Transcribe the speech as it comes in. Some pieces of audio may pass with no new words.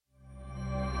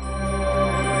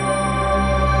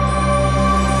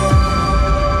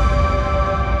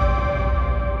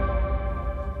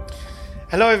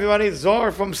Hello everybody,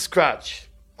 Zohar from Scratch.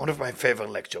 One of my favorite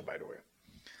lectures, by the way.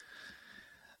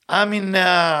 I'm in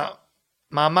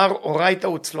מאמר אורייתא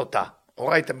וצלותה.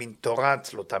 אורייתא מן תורה,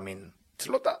 צלותה מן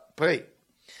צלותה, pray.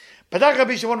 פתח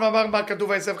רבי שמעון ואמר מה כתוב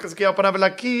ויסב חזקיהו פניו אל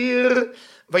הקיר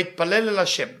והתפלל אל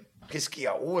השם.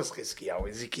 חזקיהו, who was חזקיהו?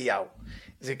 Ezekiel.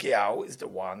 Ezekiel is the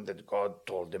one that God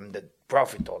told him, that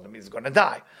prophet told him he's going to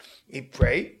die. He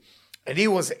prayed and he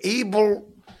was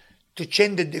able to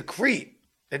change the decree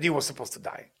that he was supposed to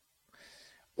die.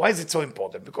 Why is it so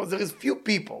important? Because there is few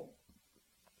people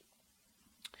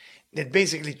that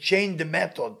basically change the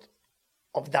method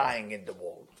of dying in the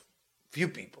world. Few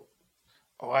people.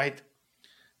 All right?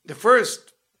 The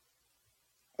first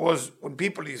was when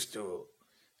people used to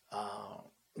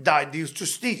die, they used to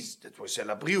sneeze. That was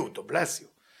Elabriut, to bless you.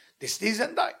 They sneeze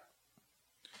and die.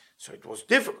 So it was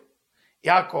difficult.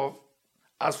 Yaakov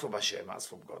asked from Hashem, asked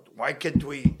from God, why can't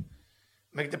we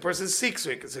make the person sick so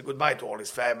he can say goodbye to all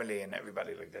his family and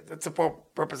everybody like that? That's the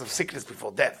purpose of sickness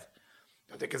before death.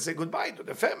 That they can say goodbye to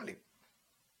the family.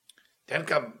 Then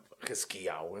come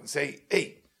Chizkiyahu and say,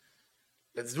 hey,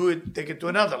 let's do it, take it to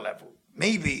another level.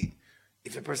 Maybe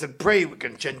if a person pray, we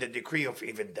can change the decree of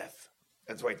even death.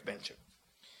 That's why it's mentioned.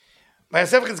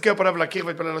 ויסב חזקיהו פניו לקיר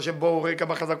והתפלל השם בואו ראה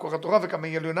כמה חזק כוח התורה וכמה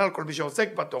היא עליונה על כל מי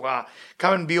שעוסק בתורה.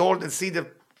 Come and behold and see the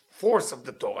force of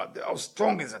the Torah, how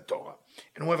strong is the Torah.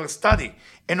 And whoever study,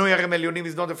 אינו ירם עליונים,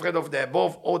 is not afraid of the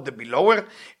above or the belower,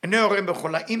 אינו ירם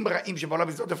בחולאים רעים שבעולם,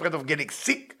 is not afraid of getting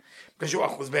sick, כשהוא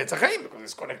אחוז בעץ החיים, because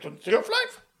it's connected to the tree of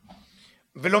life.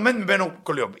 ולומד ממנו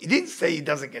כל יום. He didn't say he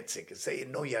doesn't get sick, he said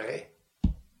אינו ירא.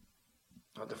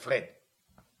 Not afraid.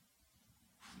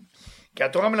 כי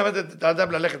התורה מלמדת את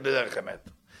האדם ללכת בדרך אמת.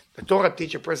 The Torah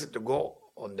teach a person to go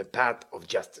on the path of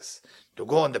justice, to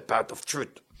go on the path of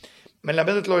truth.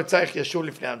 מלמדת לו עצה איך ישוב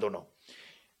לפני אדונו.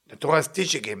 The Torah is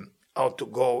teaching him how to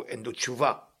go and do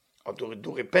tshuva, how to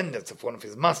do repentance in front of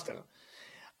his master.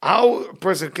 How a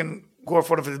person can go in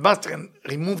front of his master and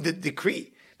remove the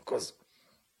decree. Because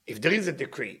if there is a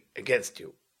decree against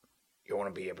you, you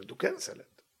want to be able to cancel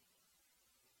it.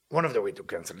 One of the ways to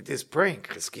cancel it is praying,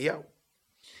 חזקיהו.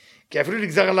 כי אפילו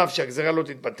נגזר עליו שהגזרה לא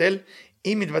תתבטל,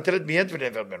 היא מתבטלת מיד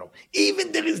ונעברת ממנו.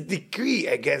 Even there is decree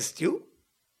against you,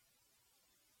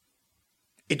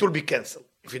 it will be cancelled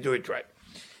if you do it right.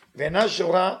 ואינה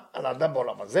שורה על האדם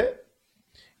בעולם הזה,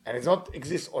 and it not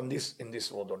exist on this, in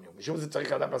this world on you. משום זה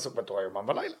צריך האדם לעסוק בתורה יומם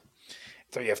ולילה.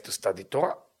 So you have to study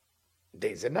Torah,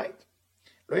 days and night.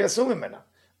 לא יסור ממנה.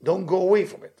 Don't go away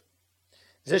from it.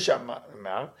 זה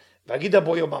שאמר, והגיד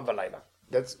בו יומם ולילה.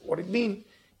 That's what it means.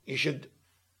 You should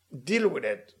deal with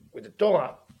it, with the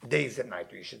Torah, days and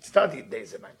night. You should study it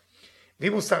days and night.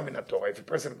 ואם הוא שר מן התורה, if a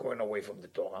person going away from the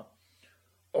Torah,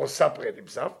 or separate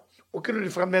himself, הוא כאילו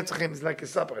נפרד מעץ החיים, is like a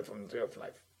separate from the tree of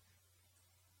life.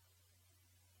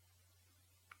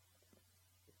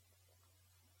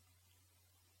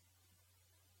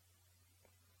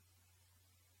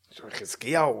 So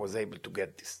Chizkiyahu was able to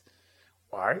get this.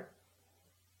 Why?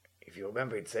 If you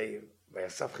remember, it say,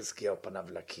 ויסב חזקיהו פניו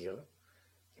לקיר,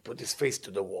 he put his face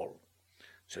to the wall.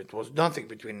 So it was nothing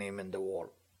between him and the wall.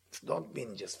 It's not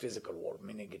mean just physical wall,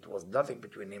 meaning it was nothing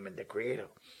between him and the Creator.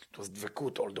 It was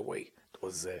dvekut all the way. It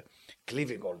was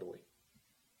cleaving all the way.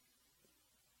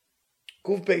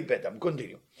 קפ"ב, I'm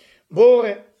continue. בורא,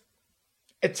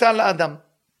 עצה לאדם.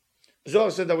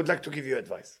 Zohar said, I would like to give you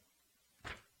advice.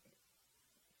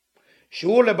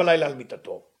 שהוא עולה בלילה על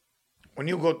מיטתו, when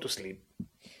you go to sleep,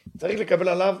 צריך לקבל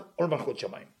עליו עול מלכות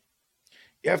שמיים.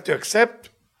 You have to accept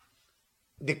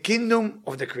the kingdom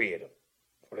of the Creator.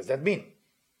 What does that mean?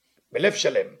 בלב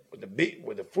שלם,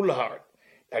 with a full heart,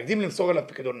 להקדים למסור אליו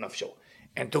פיקדון נפשו,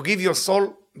 and to give your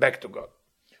soul back to God.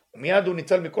 ומיד הוא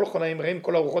ניצל מכל חולאים רעים,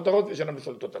 כל הרוחות הרעות ושאינן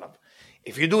משולטות עליו.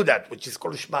 If you do that, which is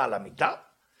called שמע על המיטה,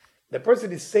 the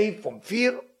person is saved from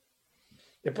fear,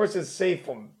 the person is saved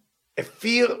from a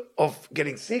fear of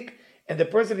getting sick, and the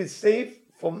person is saved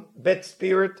from bad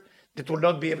spirit that will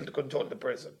not be able to control the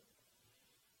person.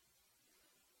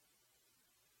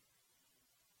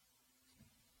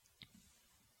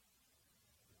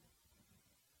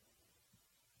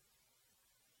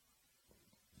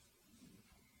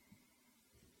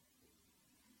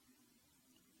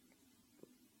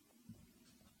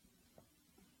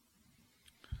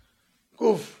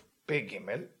 קפ"ג,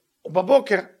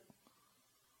 ובבוקר,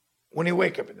 when you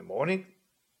wake up in the morning,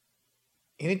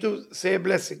 you need to say a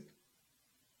blessing.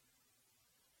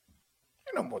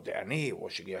 You know, mode ani,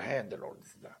 washing your hand and all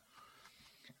this stuff.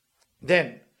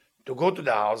 Then, to go to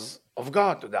the house of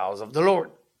God, to the house of the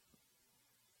Lord,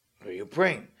 where you're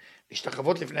praying,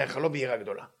 להשתחוות לפני היכלו ביראה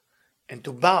גדולה, and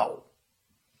to bow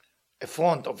in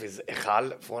front of his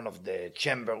echal, in front of the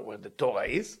chamber where the Torah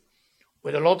is,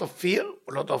 with a lot of fear,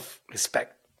 a lot of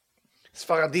respect.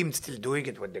 Sfaradim still doing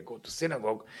it when they go to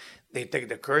synagogue. They take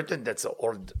the curtain. That's an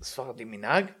old Sfaradim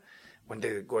minhag. When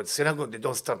they go to synagogue, they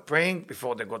don't start praying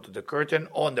before they go to the curtain.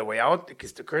 On the way out, they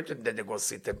kiss the curtain, then they go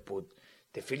sit and put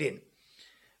tefillin.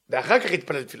 ואחר כך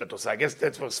התפלל תפילתו. So I guess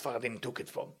that's where Sfaradim took it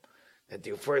from. That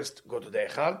you first go to the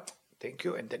Echad, thank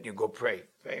you, and then you go pray.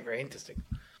 Very, very interesting.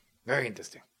 Very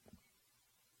interesting.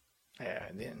 Yeah,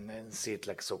 I didn't see it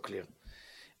like so clear.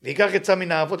 ועיקר יצא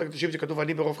מן האבות הקדושים שכתוב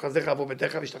אני ברוב חסדיך אבוא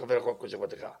ביתך ואשתחווה לכל קודשי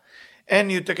עבודך.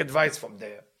 And you take advice from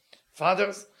the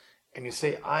fathers and you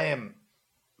say I am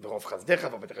ברוב חסדיך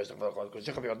אבוא ביתך ואשתחווה לכל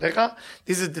קודשך ועבודך.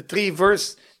 This is the three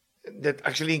verse that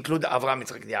actually include Avraham,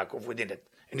 Yitzchak, and Yaakov within it.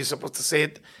 And you're supposed to say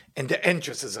it in the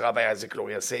entrance as Rabbi Isaac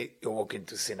Luria say you walk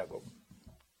into synagogue.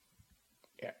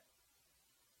 Yeah.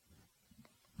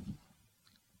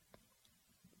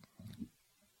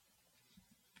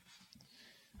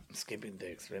 I'm skipping the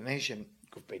explanation.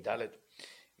 קפ"ד.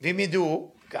 ואם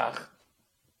ידעו כך,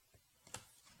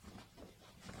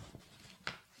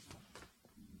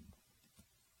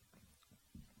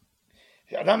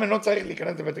 שאדם אינו צריך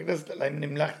להיכנס לבית הכנסת, אלא אם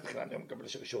נמלך תחילה, יום מקבל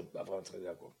רשות באברהם יצחק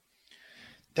יעקב.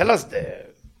 Tell us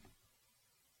the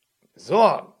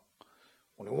Zohar,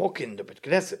 when you walk in the Bet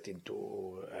Knesset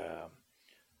into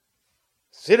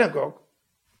synagogue,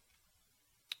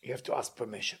 you have to ask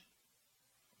permission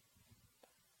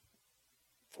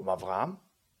from Avraham,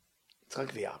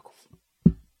 Yitzchak,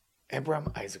 Yaakov,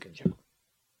 Abraham, Isaac, and Jacob.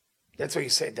 That's why you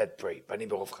say that prayer. Bani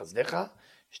berov chazdecha,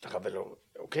 shtachave lo.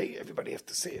 Okay, everybody has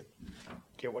to say it.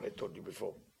 Okay, what I told you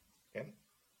before. Okay?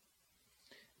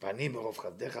 ואני ברוב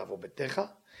חסדיך אבוא ביתך,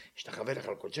 אשתחווה לך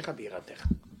על קודשך ביראתך.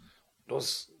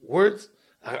 Those words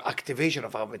are activation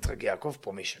of Avraham Yitzchak Yaakov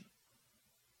permission.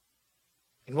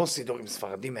 In most Sidurim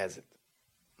Sfaradim has it.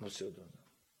 Most Sidurim.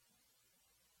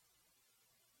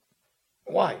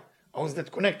 Why? How is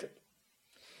that connected?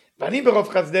 ואני ברוב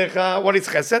חסדיך, what is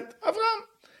חסד? אברהם.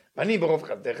 ואני ברוב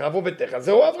חסדיך אבוא ביתך,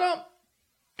 זהו אברהם.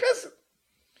 חסד.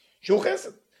 שהוא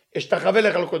חסד. אשתחווה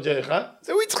לך על קודשך,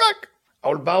 זהו יצחק. I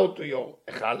will bow to your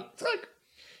היכל, יצחק.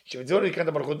 שבזה לא נקראת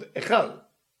המלכות היכל,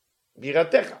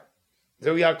 בירתך,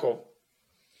 זהו יעקב.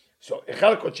 So,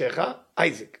 היכל קודשך,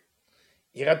 אייזק.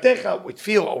 ירתך, with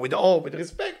fear or with awe, with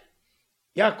respect,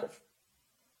 יעקב.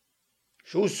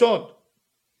 שהוא סוד,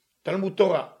 תלמוד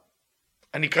תורה,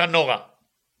 הנקרא נורא.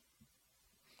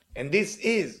 And this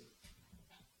is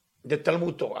the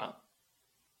Talmud Torah.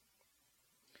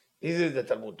 This is the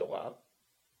Talmud Torah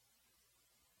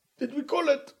that we call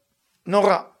it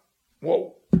Nora.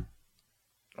 Whoa.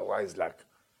 Nora is like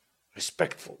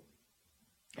respectful.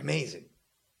 Amazing.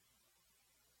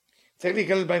 So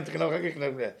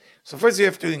first you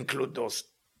have to include those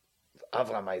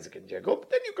Avraham, Isaac, and Jacob.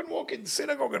 Then you can walk in the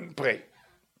synagogue and pray.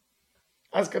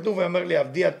 אז כתוב ואמר לי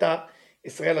עבדי אתה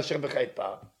ישראל אשר בך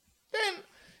יתפאר. Then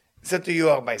said to you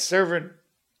are my servant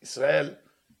Israel.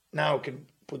 Now I can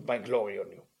put my glory on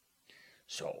you.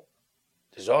 So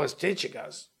the Zohar is teaching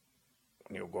us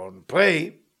when you go and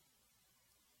pray,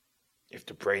 you have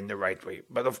to pray in the right way.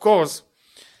 But of course,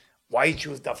 why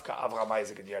choose Dafka, Avraham,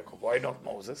 Isaac, and Jacob? Why not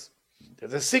Moses?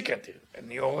 There's a secret here.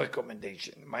 And your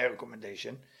recommendation, my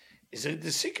recommendation, is read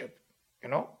the secret. You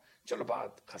know? It's all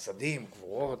about Chasadim,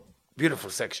 Gvorot, beautiful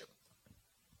section.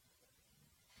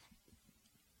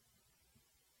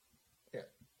 Yeah.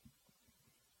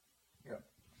 Yeah.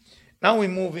 Now we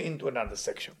move into another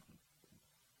section.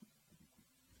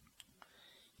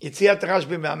 Yetziat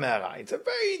Rashbi מהמערה. It's a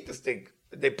very interesting,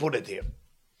 they put it here.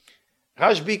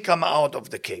 Rashbi come out of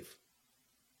the cave.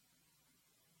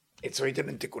 It's written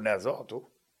in Tikkunei HaZohar too.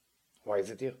 Why is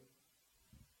it here?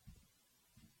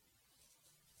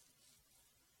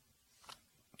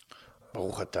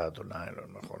 ברוך אתה אדוני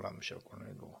אלוהינו מלך העולם אשר כל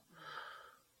נדברו.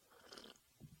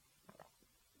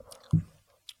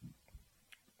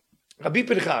 רבי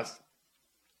פנחס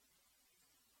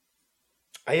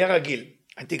היה רגיל,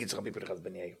 I think it's Rabbi Pinchas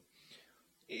Ben Yair.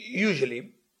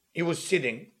 Usually, he was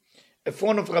sitting in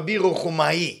front of Rabbi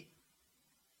Ruchumai.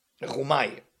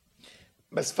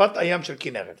 בשפת הים של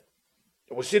כנרת.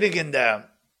 He was sitting in the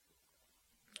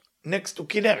next to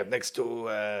Kinneret, next to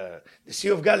the Sea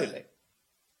of Galilee.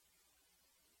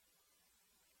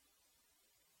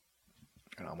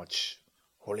 And how much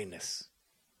holiness.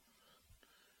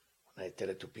 When I tell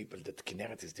it to people that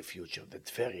Kinneret is the future, that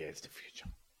Tveria is the future.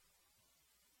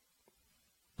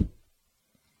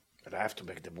 But I have to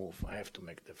make the move. I have to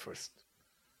make the first.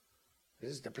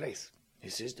 This is the place.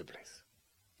 This is the place.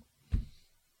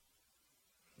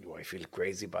 Do I feel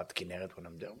crazy about Kinneret when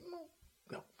I'm there?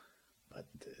 No. But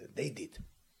they did.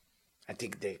 I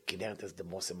think the Kinneret has the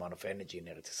most amount of energy in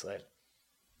Eretz Israel.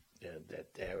 That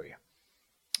area.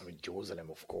 I mean,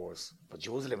 Jerusalem, of course, but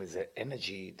Jerusalem is an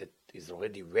energy that is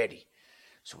already ready.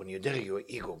 So when you're there, your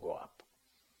ego go up.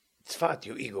 Tzfat,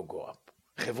 your ego go up.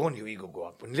 Hebron, your ego go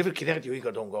up. When you live in Kinneret, your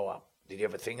ego don't go up. Did you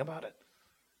ever think about it?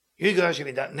 Your ego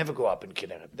actually never go up in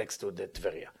Kinneret, next to the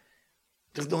Tveria.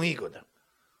 There's no ego there.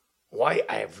 Why?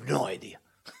 I have no idea.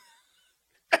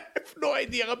 I have no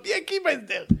idea. Rabbi Akiva is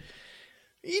there.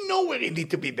 He know where he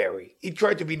need to be buried. He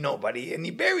tried to be nobody, and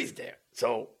he buries there.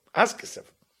 So ask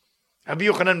yourself. Rabbi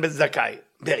Yochanan ben Zakkai,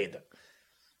 buried there.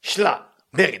 Shla,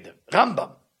 buried there.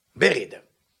 Rambam, buried there.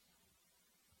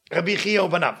 Rabbi Chia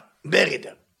Banav, buried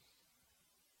there.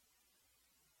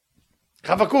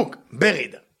 Chavakuk,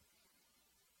 buried there.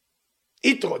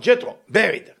 Itro, Jetro,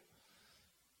 buried there.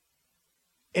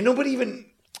 And nobody even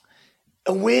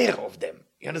aware of them.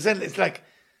 You understand? It's like,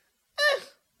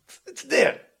 it's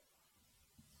there.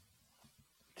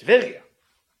 Tveria.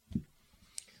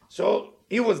 So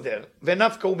he was there,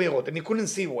 ונפקא ובארות, and he couldn't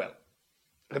see well.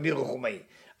 רבי רחומאי.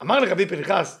 אמר לרבי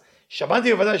פנחס,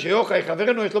 שמעתי בוודאי שיוחאי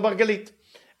חברנו יש לו מרגלית.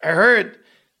 I heard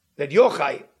that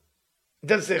Yochai,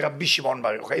 doesn't say Rabbi Shimon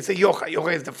bar Yochai, he said Yochai.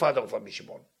 Yochai is the father of Rabbi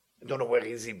Shimon. I don't know where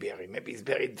is he buried. Maybe he's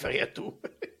buried in Tveria too.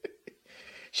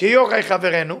 שיוחאי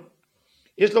חברנו,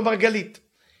 יש לו מרגלית.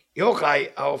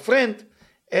 Yochai, our friend,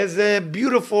 has a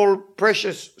beautiful,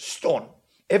 precious stone.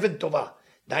 אבן טובה.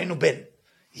 דהיינו בן.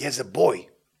 He has a boy.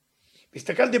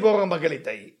 והסתכלתי באור המרגלית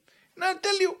ההיא. And I'll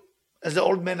tell you, as an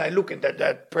old man, I look at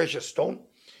that precious stone,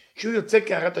 שהוא יוצא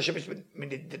כהרת השמש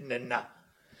מנדננה.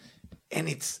 And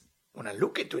it's, when I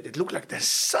look into it, it looks like the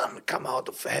sun come out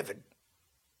of heaven.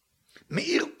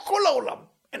 מאיר כל העולם.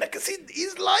 And I can see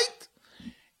his light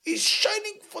is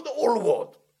shining for the whole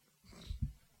world.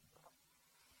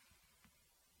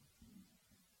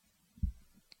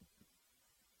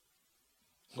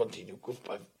 Continue, קוף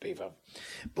פ"ו.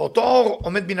 באותו אור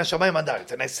עומד מן השמיים עד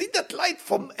הארץ. And I see that light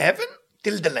from heaven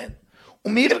till the land.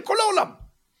 הוא מאיר את כל העולם.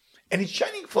 And it's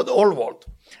shining for the whole world.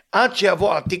 עד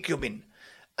שיבוא עתיק יומין.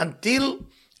 Until,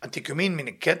 עתיק יומין מן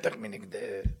הכתר, מן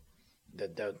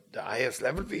the highest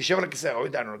level, וישב על הכיסא הראוי,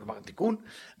 דהיינו לגמר התיקון.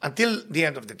 Until the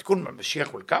end of the תיקון,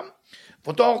 משיח ולקם.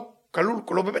 ואותו אור כלול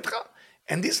כולו בביתך.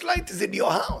 And this light is in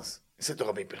your house. זה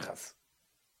רבי פנחס.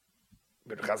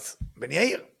 פנחס בן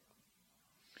יאיר.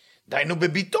 דהיינו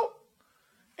בביתו.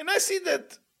 And I see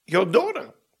that your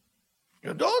daughter,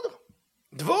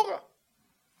 Dvorah,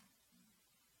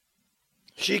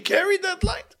 she carried that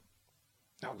light.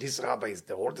 Now this rabbi is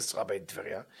the oldest rabbi in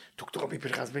Tveria, took to Rabbi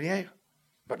Pinchas ben Yair,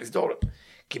 but his daughter.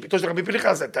 כי ביתו של רבי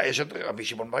פנחס הייתה אשת רבי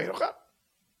שמעון בר יוחאי.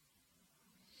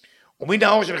 ומן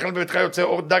האור שנכלל בביתך יוצא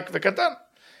אור דק וקטן.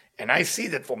 And I see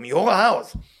that from your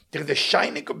house, there is a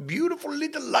shining, a beautiful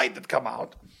little light that come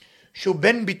out, שהוא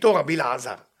בן ביתו רבי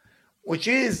אלעזר. Which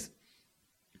is,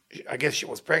 I guess she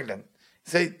was pregnant,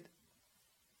 said,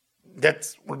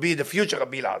 that will be the future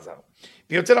Rabbi Elazar.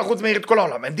 ויוצא לחוץ מאיר את כל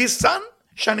העולם. And this sun,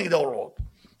 shining the whole world.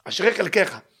 אשרי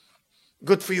חלקך.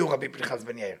 Good for you, רבי פנחס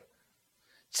בן יאיר.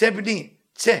 צא בני,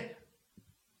 צא.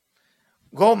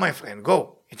 Go, my friend,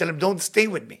 go. He tell him, don't stay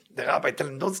with me. The rabbi tell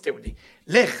him, don't stay with me.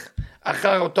 לך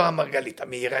אחר אותו המרגלית,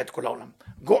 המאירה את כל העולם.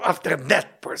 Go after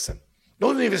that person.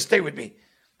 Don't even stay with me.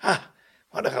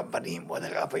 What a Rabbanim, what a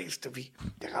rabbi used to be.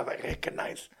 The rabbi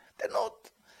recognized.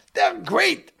 They are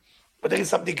great. But there is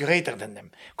something greater than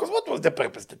them. Because what was the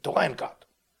purpose? The Torah and God.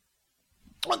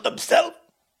 On themselves.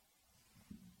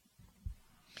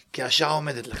 כי השעה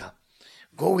עומדת לך.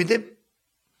 Go with him.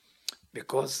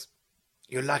 Because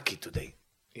you're lucky today.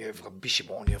 You have Rabbi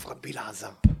Shimon, you have Rabbi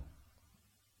Elazar.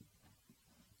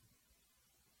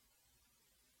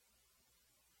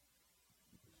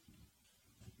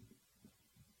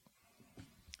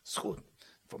 Zchut.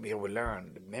 From here we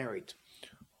learn the merit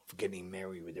of getting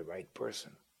married with the right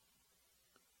person.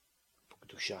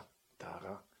 Kedusha,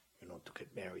 Tahara, to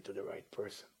get married to the right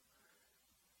person.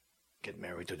 Get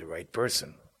married to the right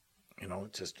person.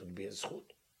 It just to be a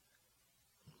zchut.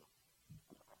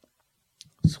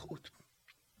 Zchut.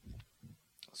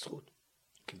 Zchut.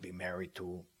 You can be married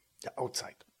to the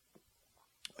outside.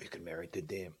 Or you can marry to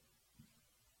the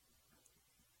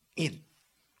in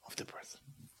of the person.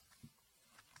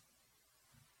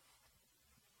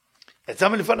 יצא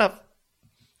מלפניו.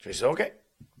 So he said, okay.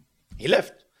 He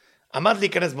left. עמד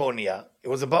להיכנס באונייה. He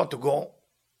was about to go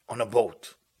on a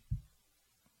boat.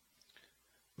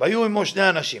 והיו עמו שני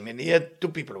אנשים, and he had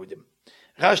 2 people with him.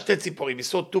 ראה 2 ציפורים, he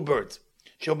saw 2 birds,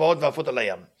 שהיו באות ועפות על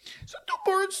הים. So 2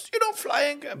 birds,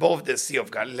 flying above the Sea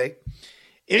of Galilee.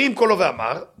 הרים קולו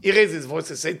ואמר, he raised his voice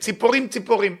and said, ציפורים,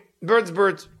 ציפורים, birds,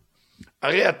 birds.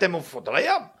 הרי אתם עופות על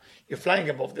הים. You're flying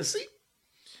above the sea.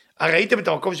 הרי ראיתם את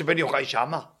המקום שבן יוחאי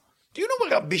שמה? Do you know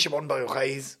where Rabbi Shimon bar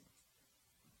Yochai is?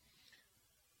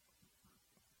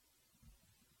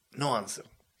 No answer.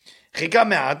 חיכה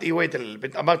מעט, he waited a little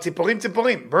bit, אמר ציפורים,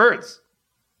 ציפורים, birds.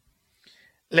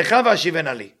 לך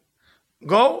והשיבנה לי.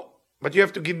 Go, but you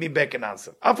have to give me back an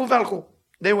answer. עפו והלכו.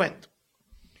 They went.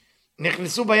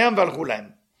 נכנסו בים והלכו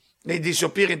להם. They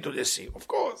disappear into the sea, of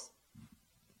course.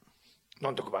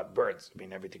 Don't talk about birds. I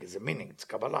mean, everything is a meaning. It's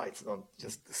Kabbalah. It's not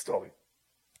just the story.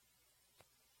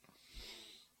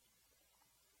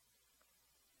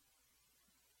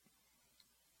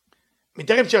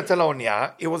 מטרם שיצא לאונייה,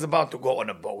 he was about to go on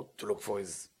a boat to look for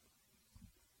his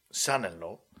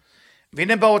son-in-law.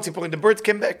 והנה באו הציפורים, the birds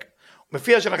came back.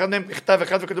 ומופיע של אחד מהם מכתב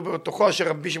אחד וכתוב בתוכו אשר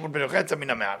רבי שמעון בן יוחאי יצא מן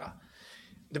המערה.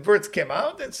 The birds came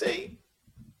out and say,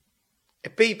 a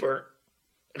paper,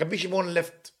 Rabbi Shimon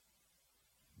left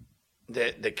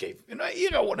the cave. You know,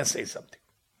 here I want to say something.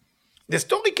 The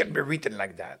story can be written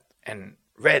like that and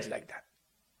read like that.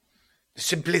 The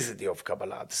simplicity of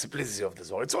Kabbalah, the simplicity of the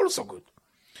Zohar, it's also good.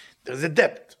 There's a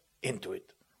depth into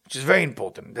it, which is very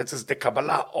important. That is the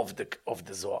Kabbalah of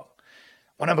the Zohar.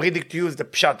 When I'm reading to you is the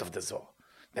Pshat of the Zohar.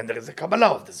 Then there is the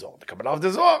Kabbalah of the Zohar. The Kabbalah of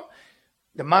the Zohar,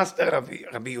 the master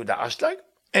Rabbi Yehuda Ashlag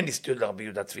and his student Rabbi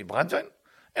Yehuda Tzvi Brandwein,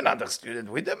 another student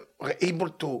with them, were able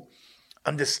to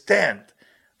understand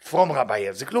from Rabbi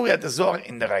Yevzik Luria the Zohar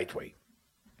in the right way.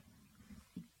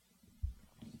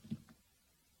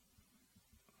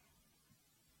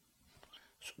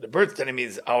 So the bird telling me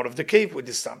is out of the cave with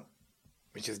his son,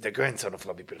 which is the grandson of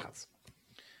Rabbi Pinchas.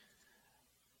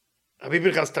 Rabbi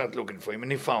Pinchas started looking for him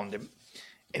and he found him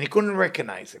and he couldn't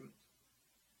recognize him.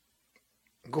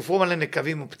 גופו מלא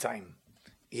נקבים ופצעים.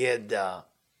 He had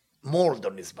mold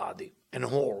on his body and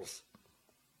holes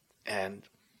and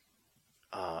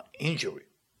injury.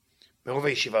 מרוב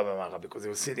הישיבה במערה, because he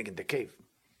was sitting in the cave.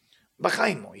 בכה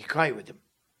עמו, he cried with him.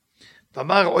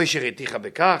 ואמר, אוי שראיתיך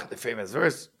בכך, the famous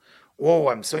verse, whoa,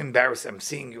 I'm so embarrassed, I'm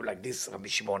seeing you like this, רבי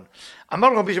שמעון. אמר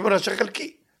רבי שמעון, אשר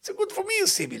חלקי. It's good for me you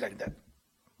see me like that.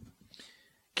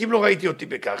 כי אם לא ראיתי אותי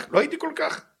בכך, לא הייתי כל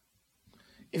כך.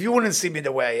 If you wouldn't see me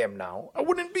the way I am now, I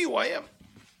wouldn't be who I am.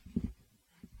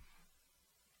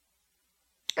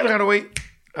 And right away,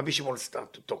 רבי שמעון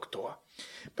started to talk Torah.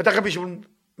 פתח רבי שמעון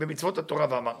במצוות התורה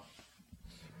ואמר,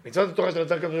 מצוות התורה של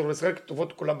הצד כתוב בישראל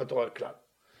כתובות כולם בתורה הכלל.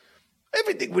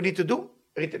 Everything we need to do,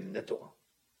 written in the Torah.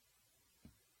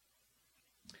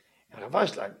 And Rav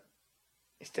Ashlag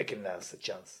is taking us a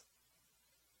chance.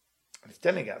 And he's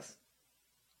telling us,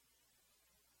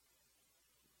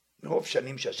 מרוב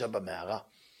שנים שישב במערה, הוא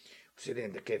sitting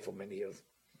in the cave for many years,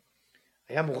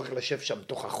 היה מוכרח לשב שם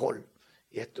תוך החול,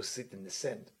 he had to sit in the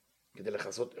sand, כדי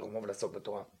לחסות ערמו ולעסוק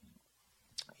בתורה.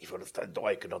 If you understand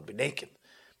Torah, you cannot be naked,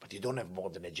 but you don't have more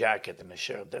than a jacket and a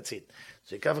shirt, that's it.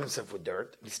 So he covered himself with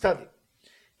dirt and he studied.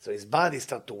 So his body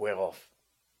started to wear off.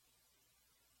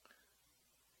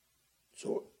 So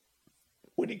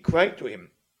when he cried to him,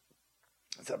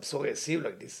 I said, I'm sorry I see you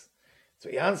like this. So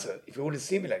he answered, if you wouldn't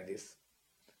see me like this,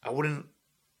 I wouldn't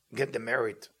get the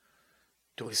merit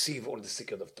to receive all the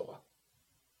secret of Torah.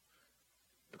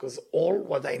 Because all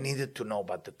what I needed to know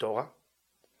about the Torah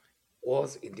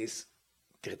was in these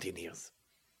 13 years.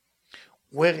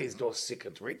 Where is those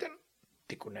secrets written?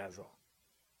 Tikkunei HaZohar.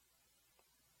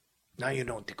 Now you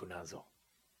know Tikkunei HaZohar.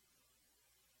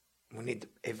 We need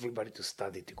everybody to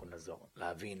study Tikkunei HaZohar.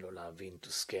 להבין, לא להבין, to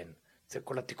scan. זה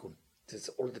כל התיקון. It's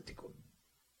all the תיקון.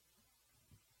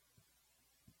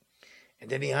 And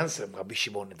then he answered, Rabbi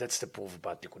Shimon, and that's the proof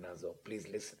about Tikkunei HaZohar. Please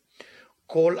listen.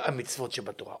 כל המצוות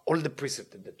שבתורה, all the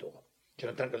precepts in the Torah,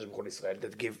 שנתן הקדוש ברוך הוא לישראל,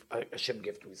 that Hashem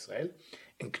gave to Israel,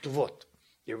 הן כתובות.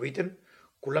 They're written,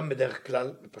 כולם בדרך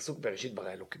כלל, בפסוק בראשית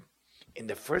ברא אלוקים. In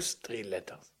the first 3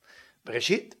 letters.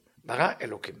 בראשית, ברא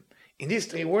אלוקים. In these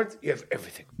 3 words, you have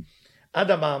everything.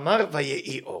 עד המאמר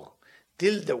ויהי אור.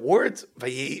 Till the words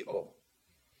ויהי אור.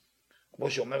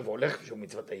 כמו שאומר והולך, שהוא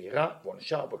מצוות היראה,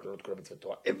 ועונשה, ובכללות כל המצוות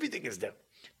תורה. Everything is there.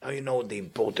 Now you know the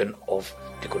importance of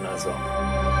תיקוני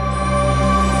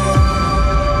הזוהר.